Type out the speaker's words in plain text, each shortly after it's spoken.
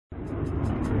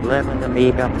11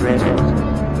 Amiga presents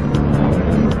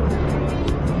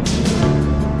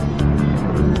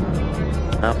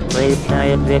a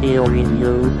Playguide video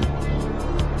review.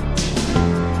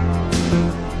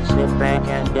 Sit back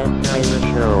and enjoy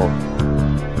the show.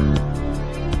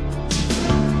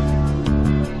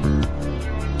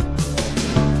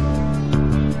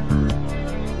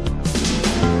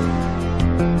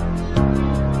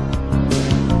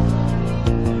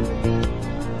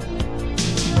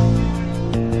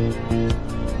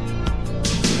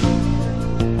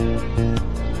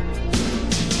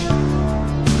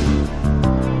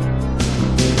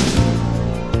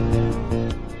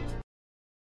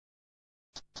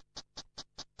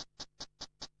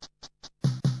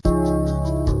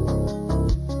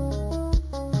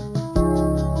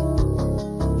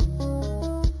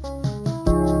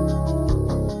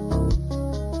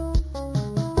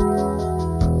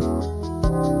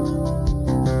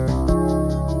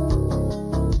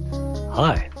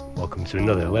 Hi, welcome to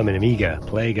another Lemon Amiga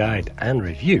play guide and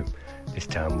review. This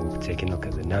time we'll be taking a look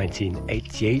at the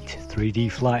 1988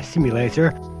 3D flight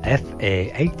simulator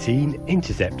A18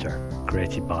 Interceptor,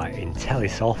 created by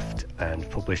Intellisoft and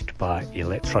published by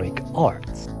Electronic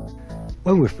Arts.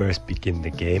 When we first begin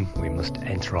the game, we must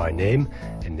enter our name.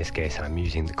 In this case I'm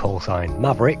using the call sign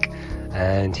Maverick,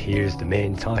 and here's the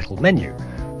main title menu.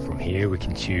 From here we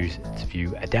can choose to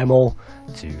view a demo,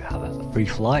 to have a free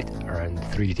flight around the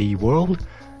 3D world.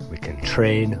 We can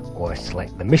train or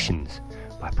select the missions.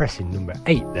 By pressing number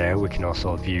 8 there, we can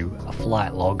also view a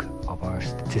flight log of our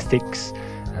statistics,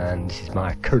 and this is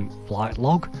my current flight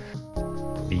log.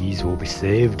 These will be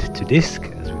saved to disk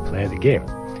as we play the game.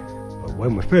 But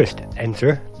when we first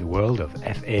enter the world of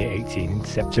A18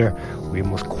 Interceptor, we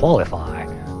must qualify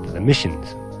for the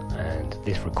missions, and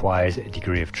this requires a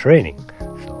degree of training.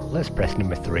 So let's press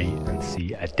number 3 and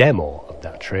see a demo of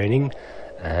that training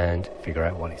and figure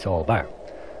out what it's all about.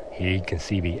 Here you can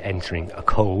see me entering a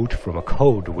code from a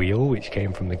code wheel which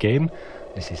came from the game.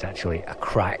 This is actually a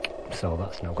crack, so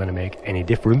that's not going to make any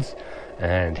difference.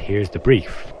 And here's the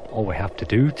brief. All we have to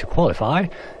do to qualify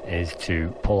is to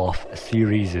pull off a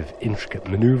series of intricate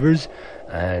maneuvers,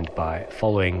 and by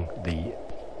following the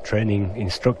training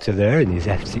instructor there in his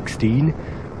F16,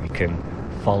 we can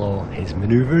follow his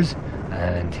maneuvers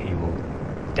and he will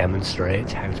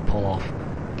demonstrate how to pull off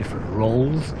different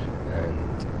rolls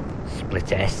and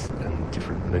split S and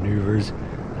different maneuvers,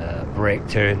 brake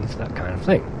turns, that kind of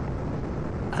thing.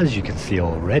 As you can see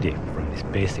already from this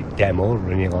basic demo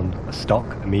running on a stock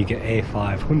Amiga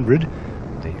A500,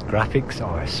 the graphics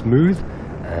are smooth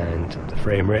and the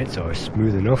frame rates are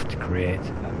smooth enough to create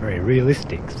a very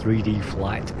realistic 3D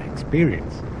flight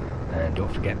experience. And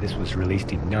don't forget, this was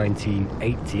released in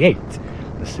 1988,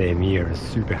 the same year as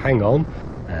Super Hang-On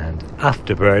and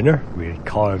Afterburner really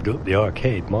carved up the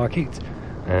arcade market,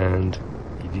 and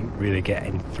you didn't really get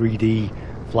any 3D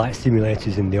flight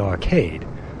simulators in the arcade.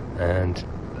 And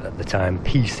at the time,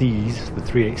 PCs, the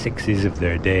 386s of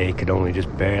their day, could only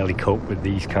just barely cope with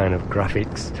these kind of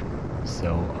graphics.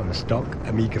 So on a stock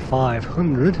Amiga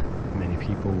 500, many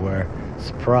people were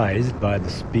surprised by the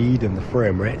speed and the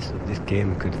frame rates that this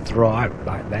game could throw out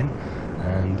back then,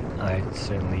 and I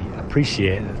certainly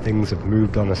appreciate that things have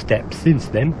moved on a step since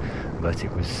then, but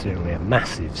it was certainly a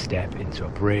massive step into a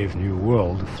brave new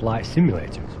world of flight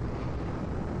simulators.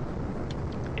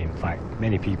 In fact,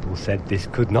 many people said this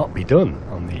could not be done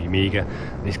on the Amiga.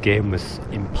 This game was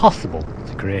impossible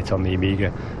to create on the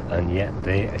Amiga, and yet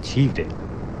they achieved it.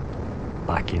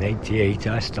 Back in '88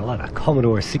 I still had a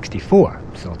Commodore 64,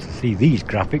 so to see these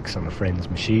graphics on a friend's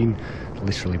machine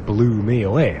literally blew me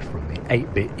away. From the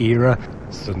 8-bit era,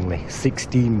 suddenly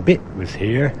 16-bit was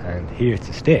here, and here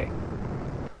to stay.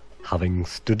 Having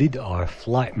studied our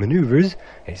flight maneuvers,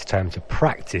 it's time to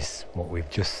practice what we've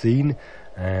just seen,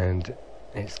 and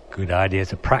it's a good idea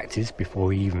to practice before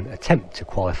we even attempt to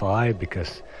qualify,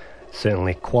 because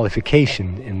certainly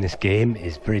qualification in this game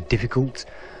is very difficult,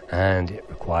 and it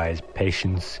requires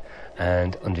patience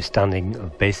and understanding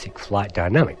of basic flight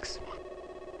dynamics.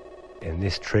 In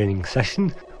this training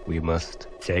session, we must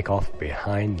take off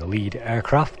behind the lead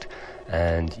aircraft,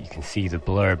 and you can see the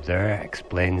blurb there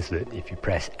explains that if you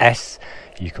press S,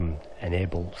 you can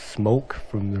enable smoke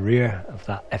from the rear of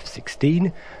that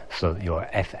F16 so that your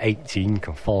F18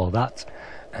 can follow that,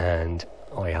 and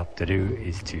all you have to do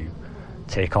is to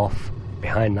take off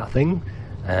behind that thing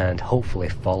and hopefully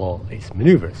follow its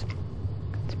maneuvers.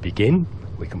 To begin,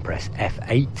 we can press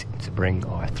F8 to bring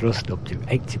our thrust up to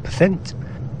 80%.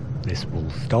 This will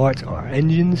start our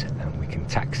engines and we can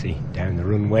taxi down the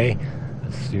runway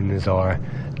as soon as our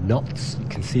knots, you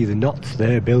can see the knots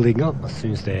there building up, as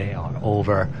soon as they are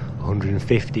over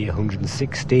 150,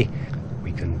 160,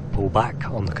 we can pull back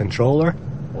on the controller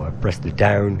or press the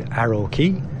down arrow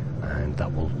key, and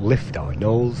that will lift our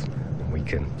nose and we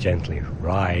can gently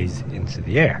rise into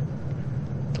the air.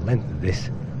 The length of this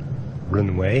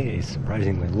runway is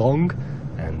surprisingly long,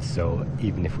 and so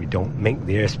even if we don't make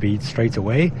the airspeed straight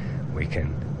away, we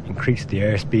can increase the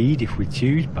airspeed if we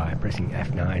choose by pressing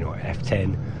F9 or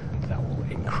F10. That will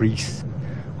increase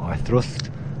our thrust.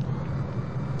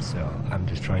 So I'm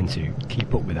just trying to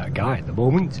keep up with that guy at the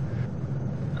moment.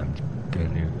 I'm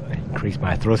going to increase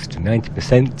my thrust to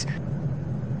 90%,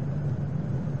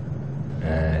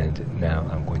 and now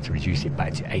I'm going to reduce it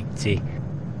back to 80.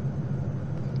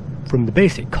 From the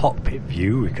basic cockpit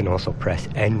view, we can also press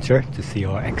enter to see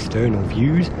our external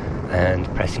views, and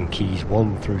pressing keys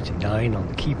 1 through to 9 on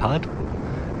the keypad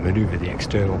will maneuver the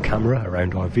external camera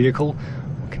around our vehicle.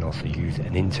 We can also use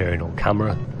an internal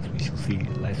camera, as we shall see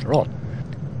later on.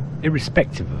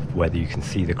 Irrespective of whether you can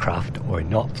see the craft or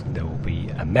not, there will be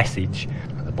a message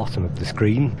at the bottom of the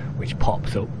screen which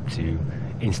pops up to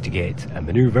instigate a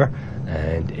maneuver,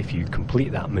 and if you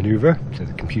complete that maneuver to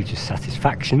the computer's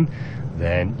satisfaction,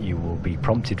 then you will be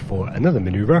prompted for another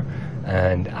maneuver,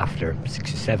 and after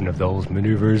 6 or 7 of those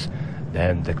maneuvers,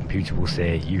 then the computer will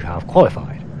say you have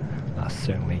qualified. That's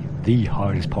certainly the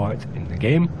hardest part in the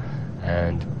game,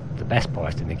 and the best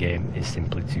part in the game is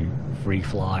simply to free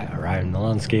fly around the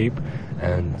landscape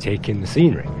and take in the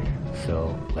scenery.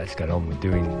 So let's get on with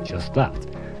doing just that.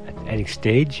 At any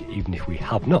stage, even if we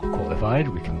have not qualified,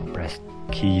 we can press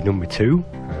key number 2,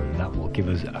 and that will give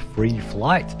us a free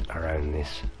flight around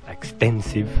this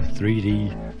extensive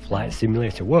 3D flight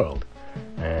simulator world.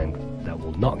 And that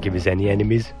will not give us any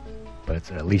enemies,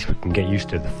 but at least we can get used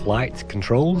to the flight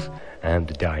controls and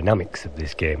the dynamics of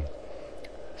this game.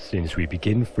 As soon as we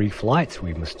begin free flight,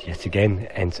 we must yet again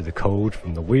enter the code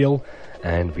from the wheel,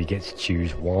 and we get to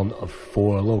choose one of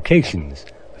 4 locations.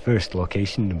 The first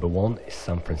location, number 1, is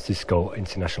San Francisco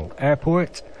International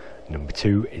Airport. Number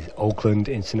 2 is Oakland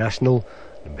International.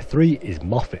 Number 3 is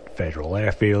Moffett Federal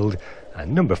Airfield.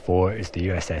 And number 4 is the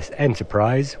USS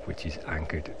Enterprise, which is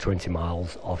anchored 20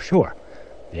 miles offshore.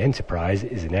 The Enterprise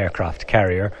is an aircraft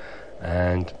carrier,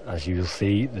 and as you'll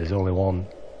see, there's only one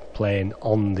plane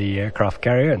on the aircraft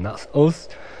carrier, and that's us.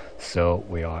 So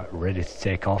we are ready to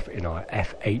take off in our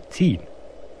F18.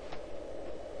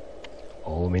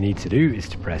 All we need to do is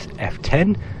to press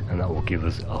F10, and that will give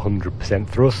us 100%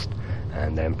 thrust,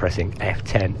 and then pressing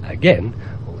F10 again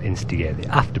will instigate the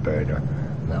afterburner,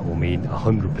 and that will mean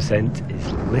 100%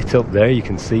 is lit up there, you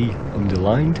can see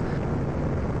underlined.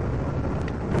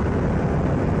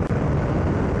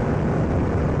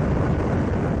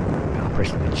 Now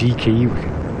pressing the G key, we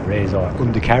can raise our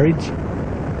undercarriage,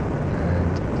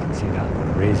 and you can see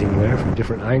that raising there from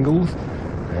different angles,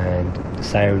 and the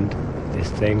sound of this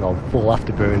thing on full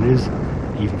afterburners,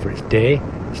 even for its day,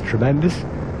 is tremendous.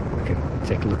 We can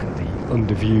take a look at the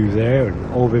underview there, and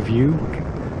overview. We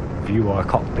can view our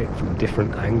cockpit from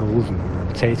different angles and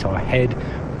rotate our head.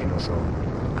 We can also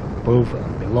look above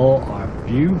and below our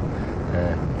view.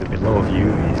 The below view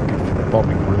is good for the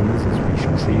bobbing rules, as we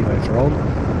shall see later on.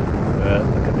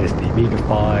 Look at this, the Amiga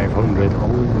 500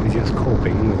 only just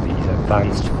coping with these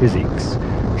advanced physics,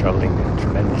 travelling at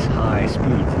tremendous high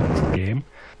speeds in this game.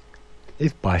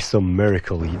 If by some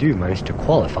miracle you do manage to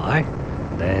qualify,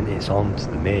 then it's on to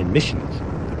the main missions.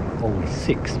 There are only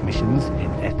 6 missions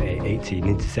in A18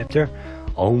 Interceptor,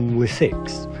 only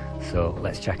 6. So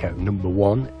let's check out number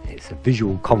 1. It's a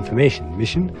visual confirmation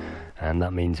mission, and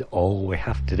that means all we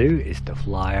have to do is to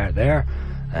fly out there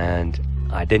and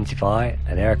identify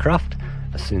an aircraft.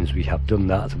 As soon as we have done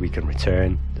that, we can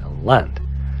return and land.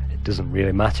 It doesn't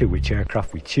really matter which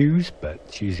aircraft we choose,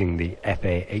 but choosing the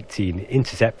A18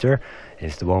 Interceptor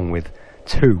is the one with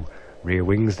 2 rear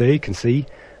wings there. You can see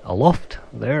aloft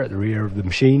there at the rear of the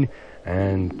machine,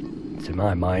 and to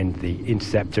my mind the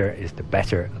Interceptor is the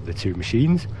better of the 2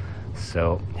 machines.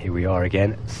 So here we are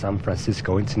again, San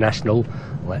Francisco International.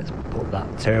 Let's put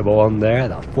that turbo on there,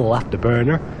 that full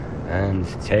afterburner, and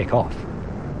take off.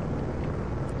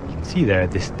 You can see there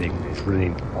this thing is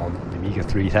running on the Amiga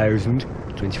 3000,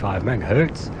 25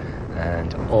 megahertz,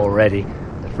 and already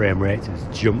the frame rate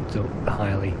has jumped up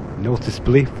highly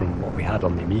noticeably from what we had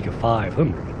on the Amiga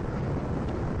 500.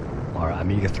 Our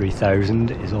Amiga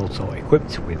 3000 is also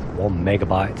equipped with 1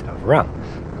 megabyte of RAM,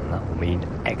 and that will mean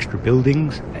extra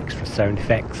buildings, extra sound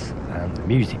effects, and the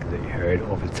music that you heard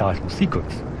over the title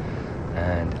sequence.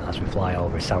 And as we fly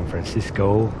over San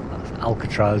Francisco, that's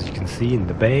Alcatraz you can see in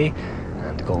the bay,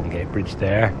 and the Golden Gate Bridge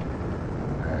there.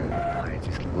 And I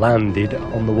just landed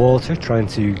on the water trying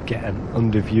to get an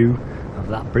underview of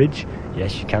that bridge.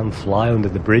 Yes, you can fly under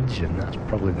the bridge, and that's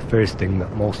probably the first thing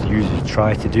that most users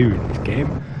try to do in this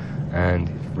game, and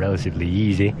it's relatively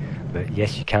easy. But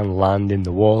yes, you can land in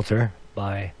the water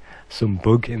by some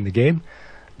bug in the game.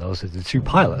 Those are the two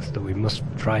pilots that we must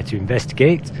try to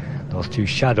investigate, those two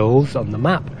shadows on the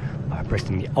map. By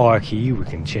pressing the R key, we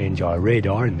can change our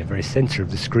radar in the very centre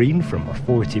of the screen from a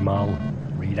 40-mile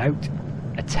readout,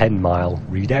 a 10-mile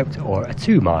readout, or a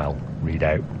 2-mile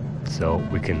readout. So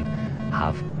we can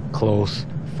have close,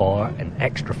 far and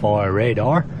extra far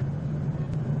radar,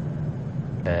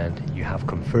 and you have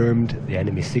confirmed the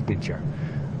enemy signature.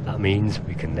 That means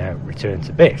we can now return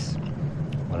to base.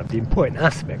 One of the important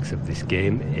aspects of this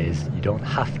game is you don't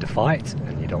have to fight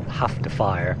and you don't have to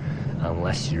fire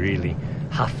unless you really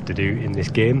have to do in this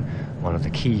game. One of the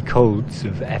key codes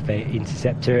of F8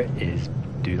 Interceptor is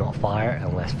do not fire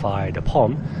unless fired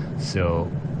upon.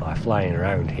 So by flying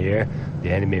around here, the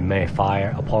enemy may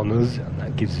fire upon us, and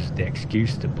that gives us the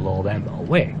excuse to blow them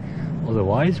away.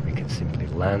 Otherwise, we can simply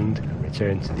land and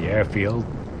return to the airfield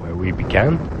where we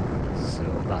began. So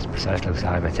that's precisely what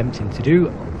I'm attempting to do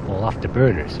on full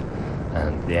afterburners.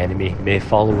 And the enemy may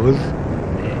follow us,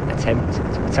 may attempt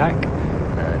to attack,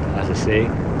 and as I say,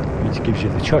 it gives you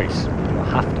the choice. You don't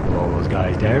have to blow those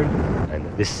guys down, and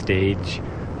at this stage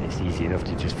it's easy enough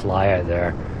to just fly out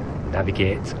there,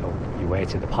 navigate your way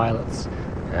to the pilots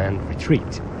and retreat.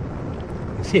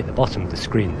 You can see at the bottom of the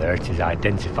screen there it is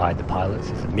identified the pilots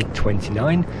as a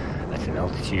MiG-29 at an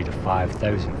altitude of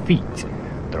 5,000 feet.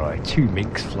 There are 2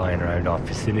 MiGs flying around our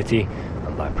vicinity,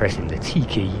 and by pressing the T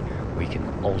key we can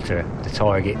alter the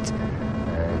target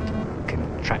and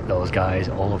can track those guys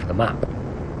all over the map.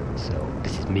 So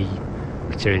this is me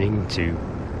returning to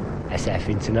SF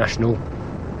International.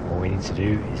 All we need to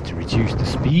do is to reduce the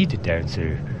speed down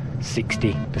to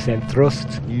 60%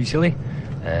 thrust usually,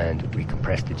 and we can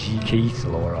press the G key to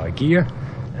lower our gear,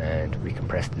 and we can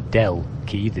press the del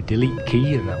key, the delete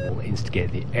key, and that will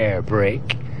instigate the air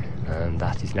brake, and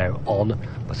that is now on.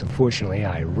 But unfortunately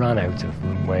I ran out of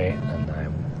runway, and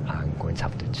I'm going to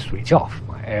have to switch off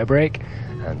my air brake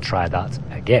and try that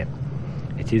again.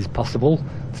 It is possible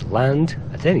to land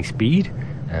at any speed,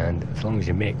 and as long as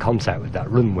you make contact with that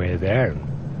runway there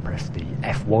and press the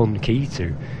F1 key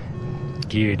to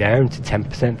gear down to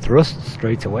 10% thrust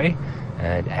straight away,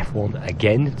 and F1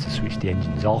 again to switch the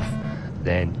engines off,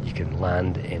 then you can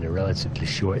land in a relatively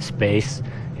short space.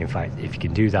 In fact, if you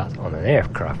can do that on an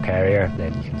aircraft carrier,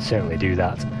 then you can certainly do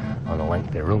that on a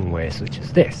lengthy runway such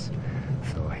as this.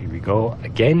 So here we go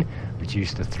again,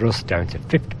 reduce the thrust down to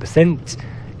 50%,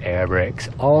 air brakes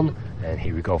on, and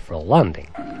here we go for a landing.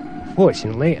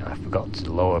 Unfortunately, I forgot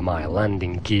to lower my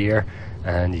landing gear,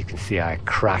 and you can see I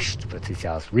crashed, but it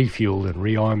has refueled and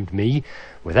rearmed me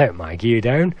without my gear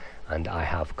down, and I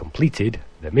have completed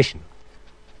the mission.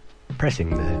 Pressing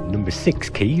the number 6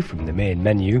 key from the main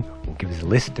menu will give us a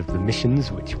list of the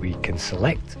missions which we can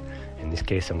select. In this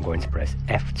case I'm going to press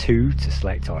F2 to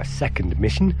select our second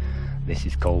mission. This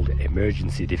is called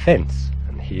Emergency Defense,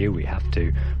 and here we have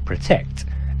to protect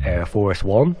Air Force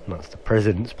One, that's the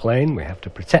President's plane. We have to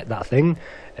protect that thing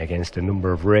against a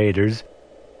number of raiders.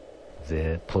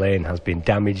 The plane has been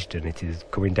damaged and it is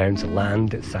coming down to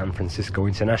land at San Francisco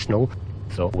International,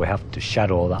 so we have to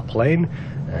shadow that plane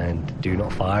and do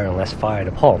not fire unless fired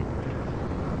upon.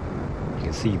 You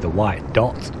can see the white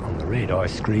dot on the radar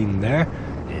screen there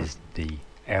is the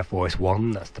Air Force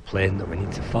One, that's the plane that we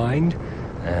need to find,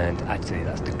 and actually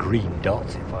that's the green dot.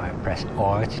 If I press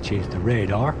R to change the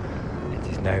radar, it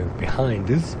is now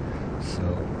behind us. So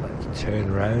let's turn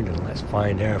around and let's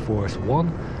find Air Force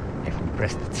One. If we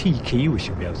press the T key, we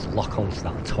should be able to lock onto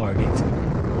that target.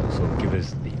 It will also give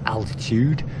us the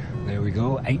altitude. There we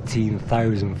go,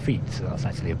 18,000 feet, so that's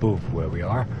actually above where we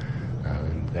are.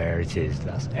 And there it is,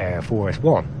 that's Air Force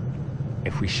One.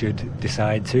 If we should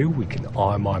decide to, we can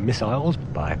arm our missiles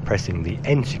by pressing the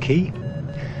Enter key.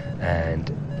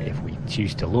 And if we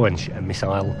choose to launch a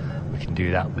missile, we can do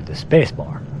that with the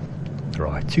spacebar. There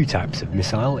are 2 types of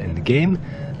missile in the game.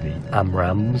 The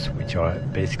AMRAAMs, which are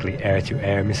basically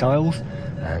air-to-air missiles,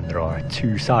 and there are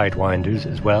 2 Sidewinders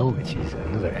as well, which is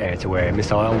another air-to-air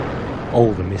missile.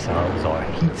 All the missiles are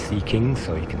heat-seeking,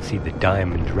 so you can see the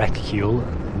diamond reticule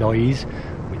and the noise,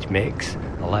 which makes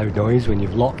a loud noise when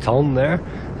you've locked on there,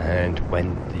 and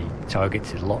when the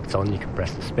target is locked on you can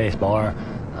press the spacebar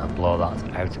and blow that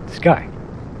out of the sky.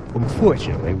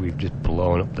 Unfortunately, we've just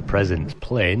blown up the President's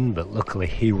plane, but luckily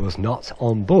he was not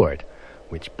on board,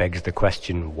 which begs the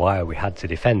question why we had to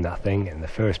defend that thing in the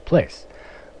first place.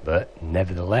 But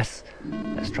nevertheless,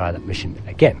 let's try that mission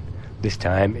again. This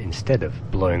time, instead of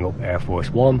blowing up Air Force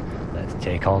One, let's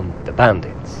take on the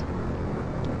bandits.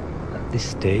 this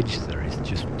stage there is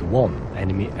just the one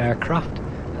enemy aircraft,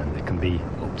 and there can be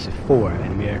up to 4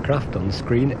 enemy aircraft on the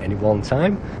screen at any one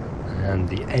time, and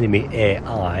the enemy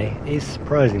AI is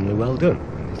surprisingly well done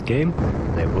in this game.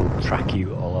 They will track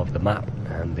you all over the map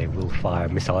and they will fire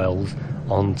missiles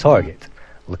on target.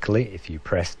 Luckily, if you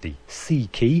press the C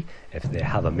key, if they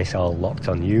have a missile locked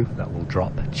on you, that will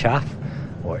drop chaff,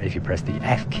 or if you press the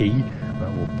F key,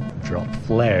 that will drop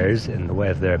flares in the way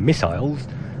of their missiles,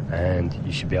 and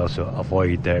you should be able to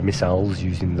avoid their missiles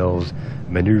using those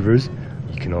maneuvers.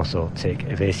 You can also take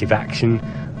evasive action.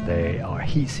 They are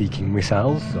heat-seeking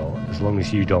missiles, so as long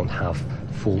as you don't have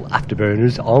full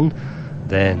afterburners on,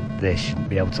 then they shouldn't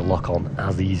be able to lock on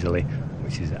as easily,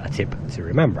 which is a tip to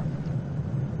remember.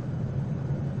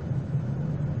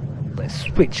 Let's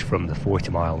switch from the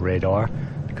 40-mile radar,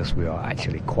 because we are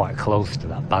actually quite close to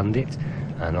that bandit,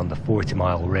 and on the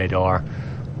 40-mile radar,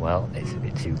 well, it's a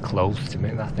bit too close to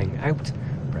make that thing out.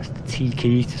 Press the T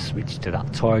key to switch to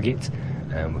that target,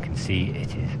 and we can see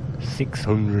it is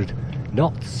 600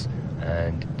 knots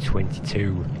and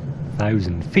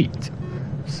 22,000 feet.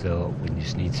 So we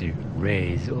just need to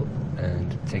raise up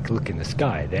and take a look in the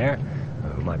sky there,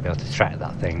 and we might be able to track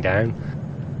that thing down.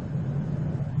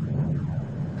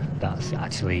 That's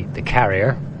actually the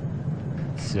carrier,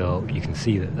 so you can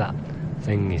see that that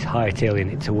thing is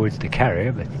hightailing it towards the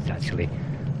carrier, but it's actually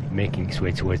making its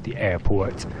way towards the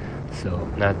airport. So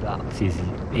now that is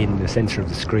in the centre of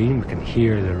the screen, we can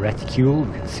hear the reticule,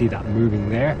 we can see that moving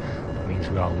there. That means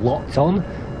we are locked on,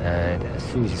 and as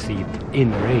soon as you see it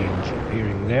in range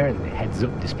appearing there in the heads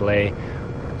up display,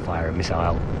 we can fire a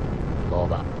missile, blow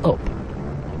that up.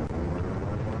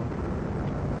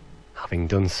 Having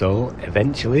done so,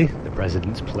 eventually the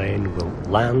President's plane will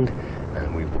land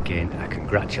and we will gain a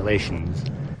congratulations,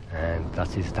 and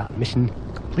that is that mission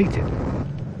completed.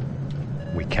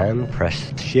 We can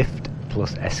press Shift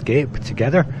plus Escape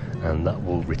together and that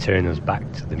will return us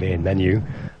back to the main menu,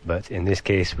 but in this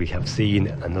case we have seen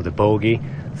another bogey,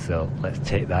 so let's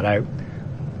take that out.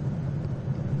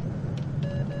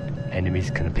 Enemies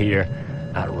can appear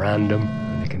at random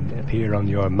and they can appear on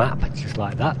your map just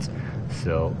like that,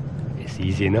 so it's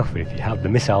easy enough if you have the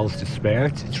missiles to spare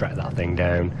to track that thing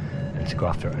down and to go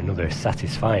after another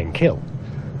satisfying kill.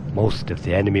 Most of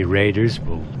the enemy raiders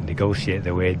will negotiate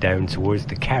their way down towards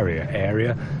the carrier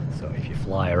area, so if you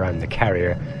fly around the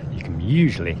carrier you can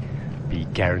usually be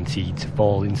guaranteed to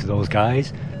fall into those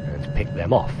guys and pick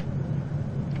them off.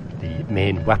 The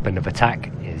main weapon of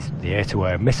attack is the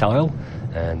air-to-air missile,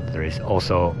 and there is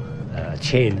also a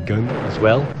chain gun as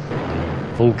well.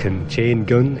 The Vulcan chain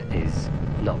gun is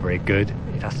not very good,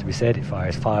 it has to be said. It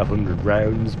fires 500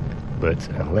 rounds, but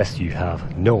unless you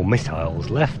have no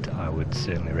missiles left, I would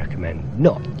certainly recommend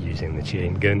not using the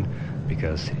chain gun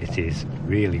because it is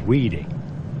really weedy.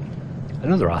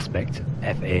 Another aspect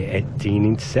of A18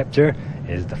 Interceptor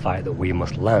is the fact that we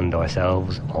must land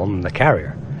ourselves on the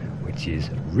carrier, which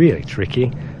is really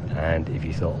tricky, and if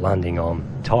you thought landing on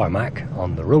tarmac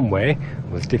on the runway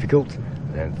was difficult,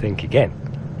 then think again.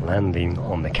 Landing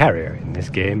on the carrier in this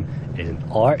game is an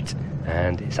art,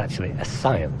 and it's actually a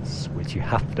science which you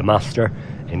have to master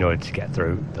in order to get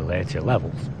through the later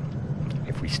levels.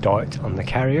 If we start on the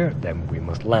carrier, then we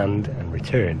must land and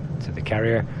return to the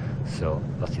carrier, so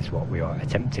that is what we are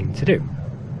attempting to do.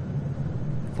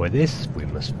 For this we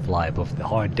must fly above the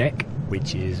hard deck,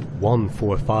 which is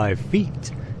 145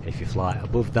 feet. If you fly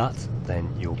above that,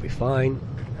 then you'll be fine,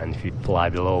 and if you fly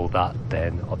below that,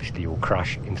 then obviously you'll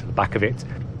crash into the back of it.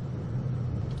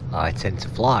 I tend to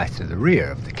fly to the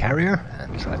rear of the carrier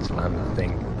and try to land the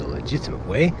thing the legitimate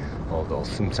way, although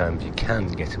sometimes you can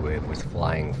get away with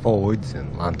flying forwards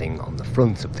and landing on the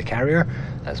front of the carrier,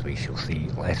 as we shall see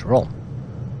later on.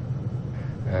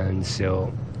 And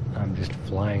so I'm just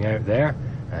flying out there,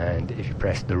 and if you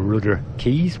press the rudder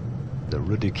keys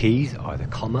are the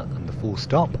comma and the full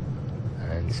stop,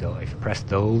 and so if you press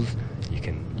those you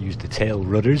can use the tail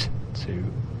rudders to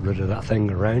rudder that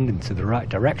thing around into the right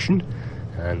direction.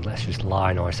 And let's just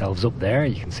line ourselves up there.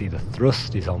 You can see the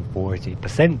thrust is on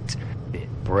 40%, the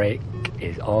brake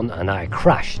is on, and I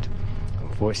crashed.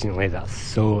 Unfortunately that's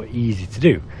so easy to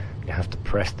do. You have to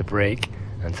press the brake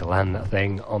and to land that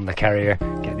thing on the carrier,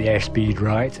 get the airspeed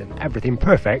right and everything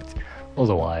perfect,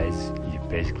 otherwise you've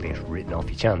basically written off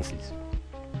your chances.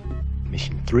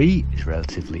 Mission 3 is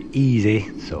relatively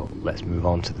easy, so let's move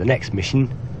on to the next mission.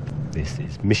 This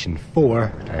is mission 4,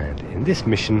 and in this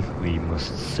mission we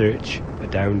must search a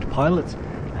downed pilot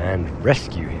and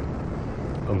rescue him.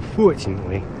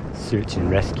 Unfortunately, search and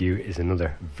rescue is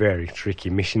another very tricky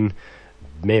mission,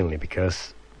 mainly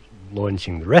because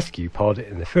launching the rescue pod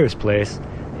in the first place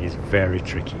is very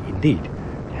tricky indeed.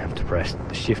 You have have to press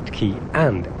the shift key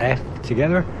and F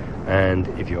together, and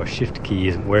if your shift key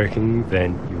isn't working,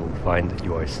 then you'll find that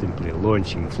you are simply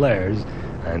launching flares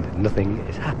and nothing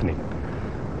is happening.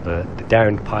 But the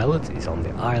downed pilot is on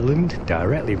the island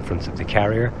directly in front of the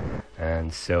carrier,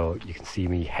 and so you can see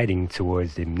me heading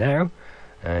towards him now,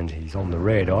 and he's on the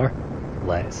radar.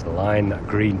 Let's align that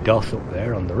green dot up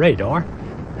there on the radar,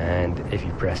 and if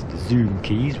you press the zoom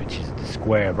keys, which is the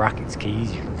square brackets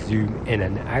keys, you can zoom in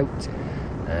and out,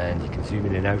 and you can zoom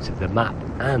in and out of the map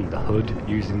and the HUD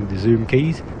using the zoom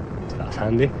keys, so that's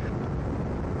handy.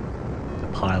 The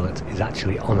pilot is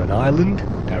actually on an island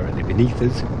directly beneath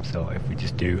us, so if we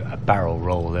just do a barrel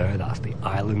roll there, that's the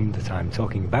island that I'm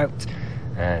talking about,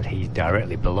 and he's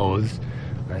directly below us.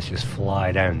 Let's just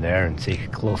fly down there and take a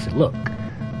closer look.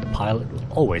 The pilot will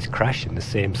always crash in the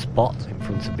same spot in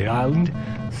front of the island,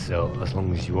 so as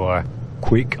long as you are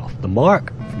quick off the mark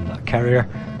from that carrier,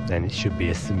 then it should be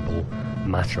a simple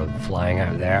matter of flying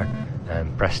out there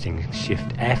and pressing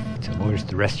shift F to launch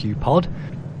the rescue pod.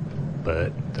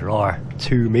 But there are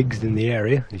two MiGs in the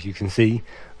area, as you can see.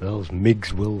 Those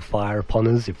MiGs will fire upon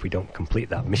us if we don't complete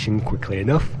that mission quickly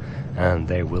enough, and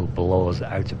they will blow us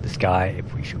out of the sky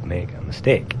if we should make a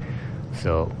mistake.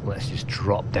 So let's just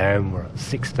drop down. We're at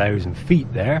 6,000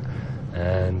 feet there,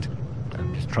 and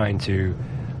I'm just trying to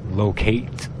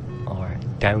locate our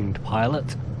downed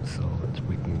pilot so that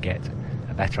we can get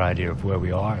a better idea of where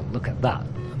we are. And look at that,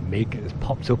 a MiG has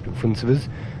popped up in front of us,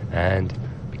 and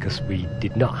because we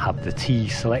did not have the T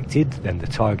selected, then the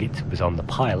target was on the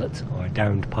pilot, or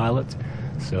downed pilot.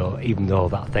 So even though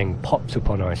that thing popped up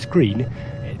on our screen,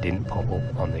 it didn't pop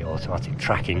up on the automatic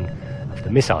tracking of the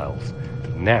missiles.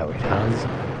 But now it has.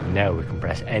 Now we can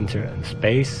press enter and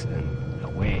space, and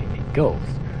away it goes.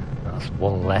 That's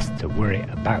one less to worry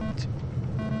about.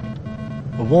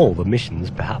 Of all the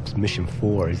missions, perhaps mission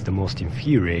 4 is the most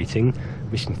infuriating.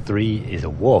 Mission 3 is a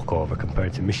walkover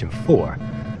compared to mission 4.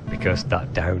 Because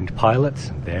that downed pilot,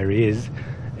 there he is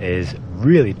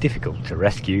really difficult to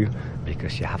rescue,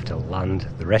 because you have to land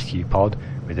the rescue pod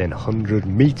within 100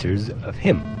 meters of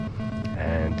him.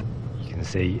 And you can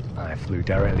see I flew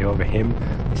directly over him.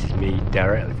 This is me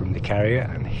directly from the carrier,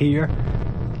 and here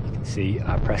you can see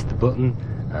I pressed the button,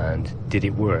 and did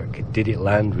it work? Did it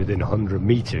land within 100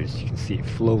 meters? You can see it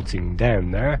floating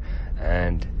down there,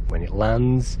 and when it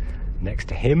lands next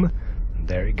to him,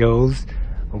 there it goes.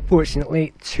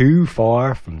 Unfortunately, too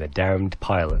far from the downed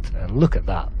pilot, and look at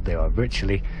that, they are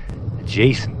virtually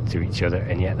adjacent to each other,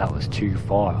 and yet that was too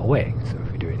far away. So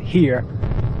if we do it here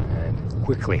and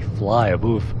quickly fly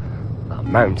above that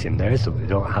mountain there so we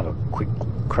don't have a quick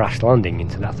crash landing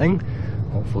into that thing,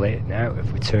 hopefully now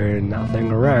if we turn that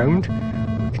thing around,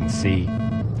 we can see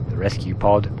the rescue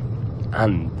pod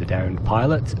and the downed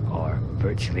pilot are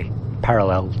virtually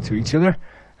parallel to each other,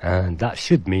 and that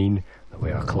should mean we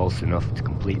are close enough to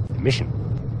complete the mission.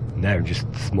 Now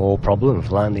just the small problem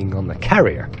of landing on the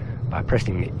carrier. By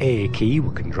pressing the A key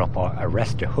we can drop our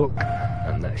arrestor hook,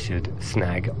 and that should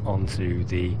snag onto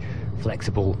the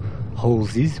flexible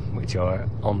hoses which are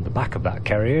on the back of that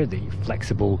carrier, the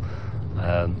flexible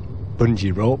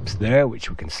bungee ropes there which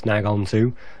we can snag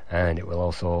onto, and it will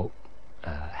also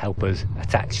help us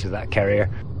attach to that carrier.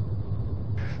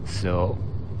 So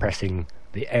pressing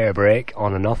the air brake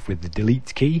on and off with the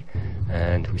delete key,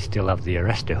 and we still have the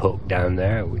arrestor hook down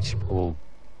there which will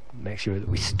make sure that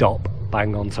we stop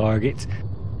bang on target.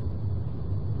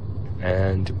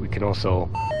 And we can also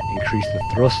increase the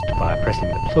thrust by pressing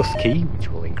the plus key, which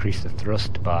will increase the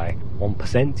thrust by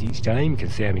 1% each time. You can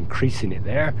see I'm increasing it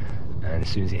there, and as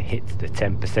soon as it hits the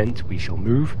 10% we shall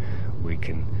move. We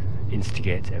can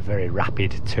instigate a very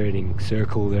rapid turning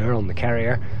circle there on the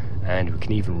carrier, and we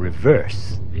can even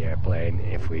reverse the airplane.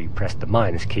 If we press the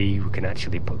minus key we can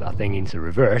actually put that thing into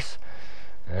reverse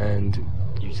and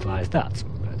utilise that.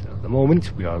 But at the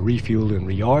moment we are refueled and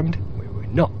rearmed. We were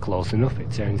not close enough,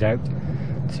 it turns out,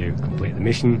 to complete the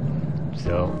mission.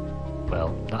 So,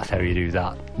 well, that's how you do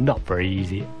that. Not very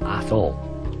easy at all.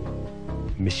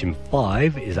 Mission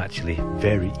 5 is actually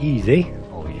very easy.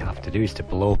 All you have to do is to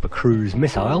blow up a cruise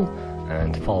missile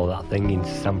and follow that thing into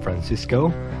San Francisco.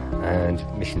 And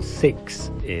mission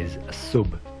 6 is a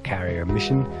sub-carrier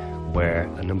mission where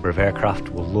a number of aircraft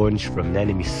will launch from an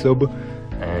enemy sub,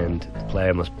 and the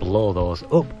player must blow those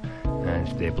up, and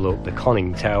they blow up the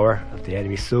conning tower of the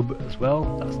enemy sub as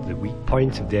well. That's the weak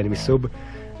point of the enemy sub,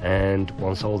 and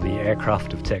once all the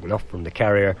aircraft have taken off from the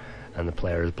carrier and the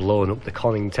player has blown up the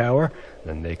conning tower,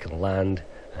 then they can land,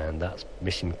 and that's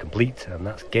mission complete, and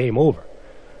that's game over.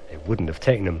 It wouldn't have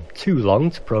taken them too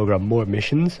long to program more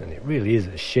missions, and it really is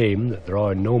a shame that there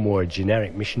are no more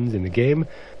generic missions in the game.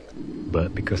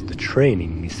 But because the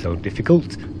training is so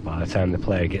difficult, by the time the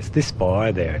player gets this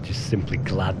far, they're just simply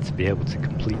glad to be able to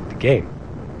complete the game.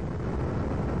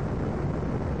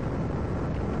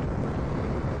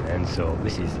 And so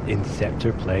this is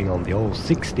Interceptor playing on the old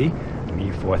 60,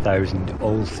 Amiga 4000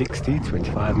 old 60,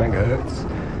 25 megahertz,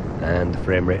 and the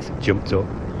frame rates have jumped up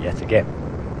yet again.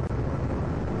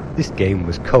 This game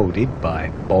was coded by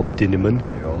Bob Dinneman,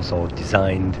 who also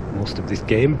designed most of this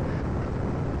game.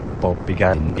 Bob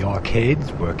began in the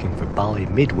arcades, working for Bally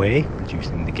Midway,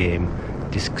 producing the game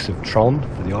Discs of Tron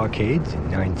for the arcades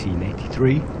in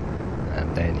 1983,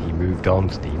 and then he moved on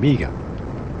to the Amiga.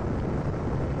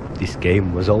 This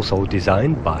game was also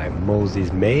designed by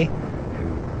Moses May,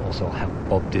 who also helped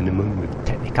Bob Dinneman with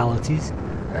technicalities,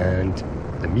 and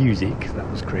the music that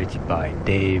was created by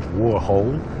Dave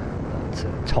Warhol, that's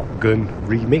a Top Gun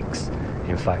remix.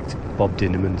 In fact, Bob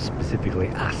Dinneman specifically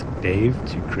asked Dave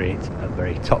to create a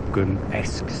very Top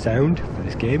Gun-esque sound for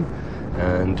this game,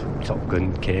 and Top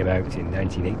Gun came out in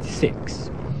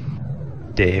 1986.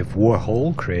 Dave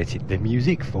Warhol created the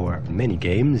music for many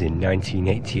games in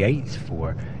 1988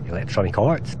 for Electronic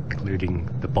Arts, including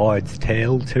The Bard's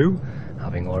Tale 2,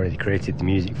 having already created the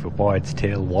music for Bard's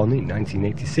Tale 1 in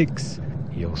 1986.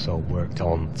 He also worked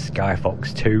on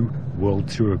Skyfox 2 World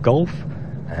Tour Golf,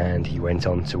 and he went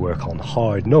on to work on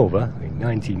Hard Nova in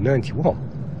 1991.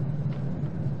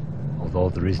 Although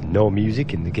there is no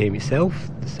music in the game itself,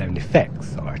 the sound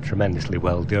effects are tremendously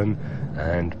well done,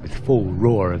 and with full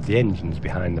roar of the engines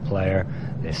behind the player,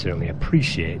 they certainly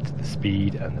appreciate the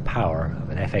speed and the power of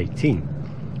an F-18.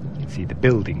 You can see the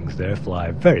buildings there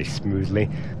fly very smoothly,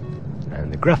 and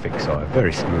the graphics are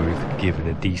very smooth given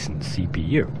a decent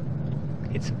CPU.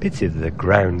 It's a pity that the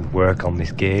groundwork on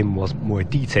this game wasn't more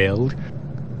detailed,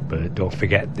 but don't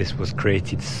forget this was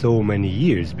created so many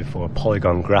years before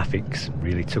polygon graphics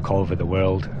really took over the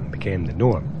world and became the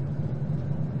norm.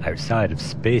 Outside of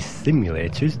space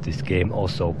simulators, this game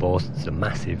also boasts a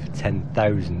massive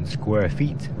 10,000 square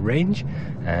feet range,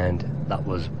 and that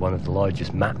was one of the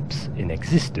largest maps in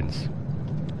existence.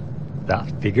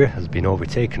 That figure has been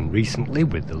overtaken recently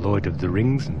with the Lord of the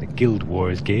Rings and the Guild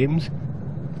Wars games.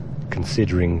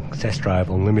 Considering Test Drive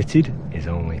Unlimited is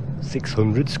only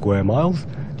 600 square miles,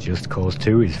 Just Cause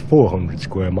 2 is 400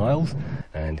 square miles,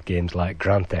 and games like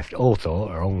Grand Theft Auto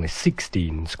are only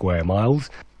 16 square miles.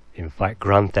 In fact,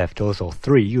 Grand Theft Auto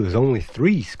 3 was only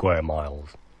 3 square miles.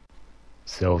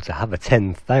 So to have a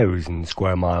 10,000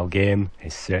 square mile game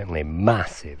is certainly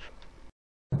massive.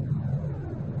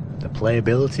 The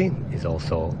playability is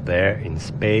also there in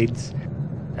spades,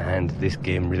 and this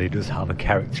game really does have a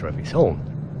character of its own.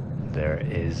 There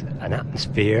is an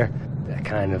atmosphere, a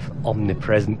kind of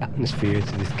omnipresent atmosphere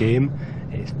to this game.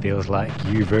 It feels like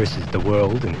you versus the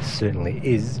world, and it certainly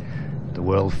is. The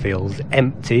world feels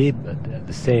empty, but at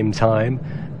the same time,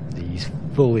 these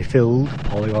fully filled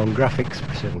polygon graphics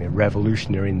were certainly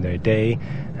revolutionary in their day,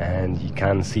 and you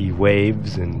can see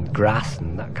waves and grass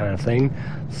and that kind of thing.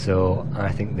 So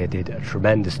I think they did a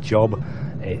tremendous job.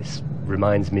 It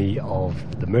reminds me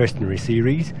of the Mercenary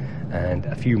series, and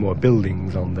a few more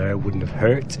buildings on there wouldn't have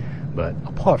hurt, but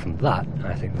apart from that,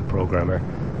 I think the programmer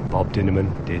Bob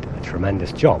Dinneman did a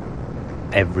tremendous job.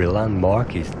 Every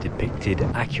landmark is depicted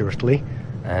accurately,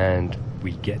 and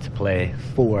we get to play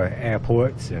 4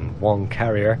 airports and 1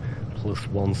 carrier plus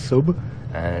 1 sub,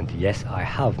 and yes, I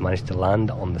have managed to land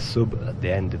on the sub at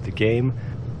the end of the game,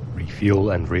 refuel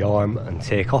and rearm and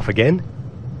take off again.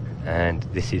 And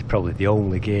this is probably the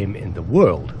only game in the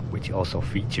world which also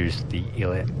features the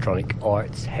Electronic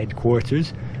Arts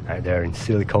headquarters out there in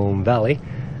Silicon Valley,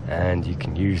 and you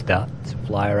can use that to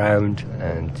fly around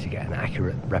and to get an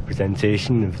accurate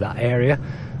representation of that area.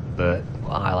 But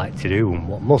what I like to do, and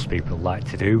what most people like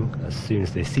to do as soon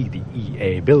as they see the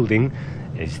EA building,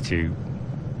 is to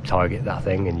target that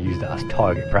thing and use that as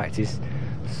target practice.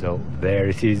 So there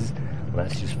it is.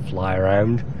 Let's just fly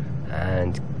around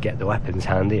and get the weapons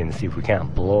handy and see if we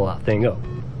can't blow that thing up.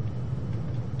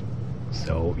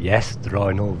 So yes, there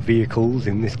are no vehicles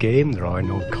in this game, there are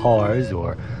no cars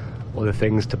or other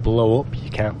things to blow up. You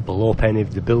can't blow up any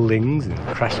of the buildings, and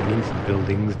crashing into the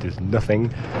buildings does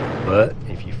nothing. But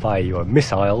if you fire your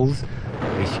missiles,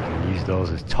 at least you can use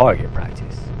those as target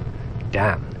practice.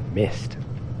 Damn, missed.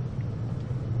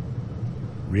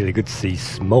 Really good to see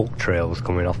smoke trails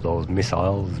coming off those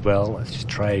missiles as well. Let's just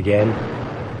try again.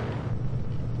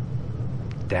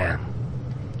 Damn.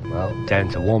 Well, down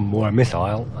to 1 more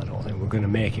missile. I don't think we're going to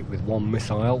make it with 1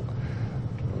 missile.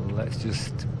 Let's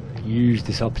just use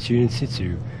this opportunity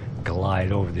to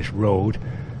glide over this road,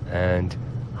 and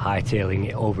hightailing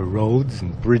it over roads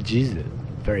and bridges at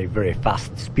very, very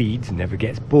fast speeds, never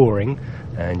gets boring,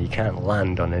 and you can't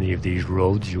land on any of these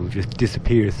roads. You'll just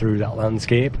disappear through that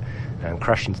landscape and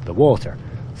crash into the water.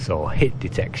 So hit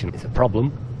detection is a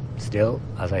problem. Still,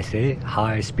 as I say,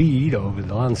 high speed over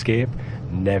the landscape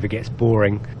never gets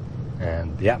boring,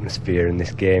 and the atmosphere in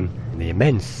this game and the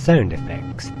immense sound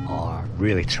effects are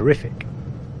really terrific.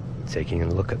 Taking a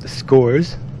look at the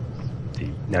scores, the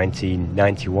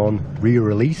 1991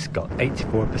 re-release got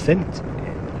 84%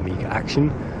 in Amiga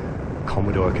Action.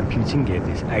 Commodore Computing gave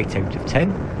this 8 out of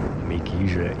 10. Amiga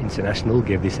User International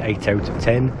gave this 8 out of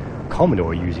 10.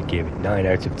 Commodore User gave it 9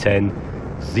 out of 10.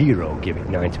 Zero gave it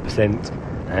 90%.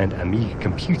 And Amiga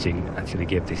Computing actually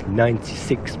gave this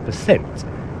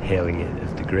 96%, hailing it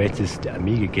as the greatest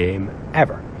Amiga game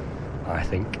ever. I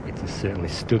think it has certainly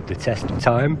stood the test of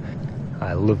time.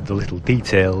 I love the little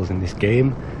details in this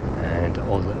game and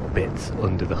all the little bits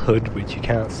under the hood which you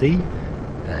can't see.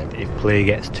 And if play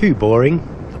gets too boring,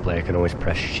 the player can always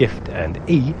press Shift and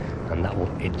E, and that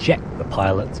will eject the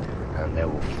pilot and they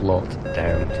will float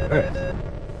down to Earth.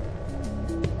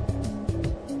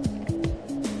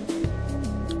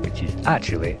 Which is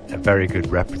actually a very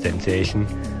good representation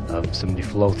of somebody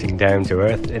floating down to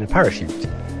Earth in a parachute.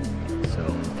 So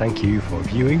thank you for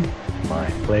viewing my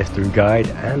playthrough guide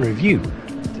and review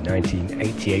of the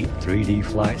 1988 3D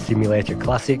flight simulator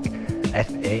classic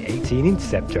A18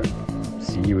 Interceptor.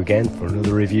 See you again for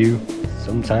another review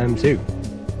sometime soon.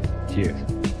 Cheers.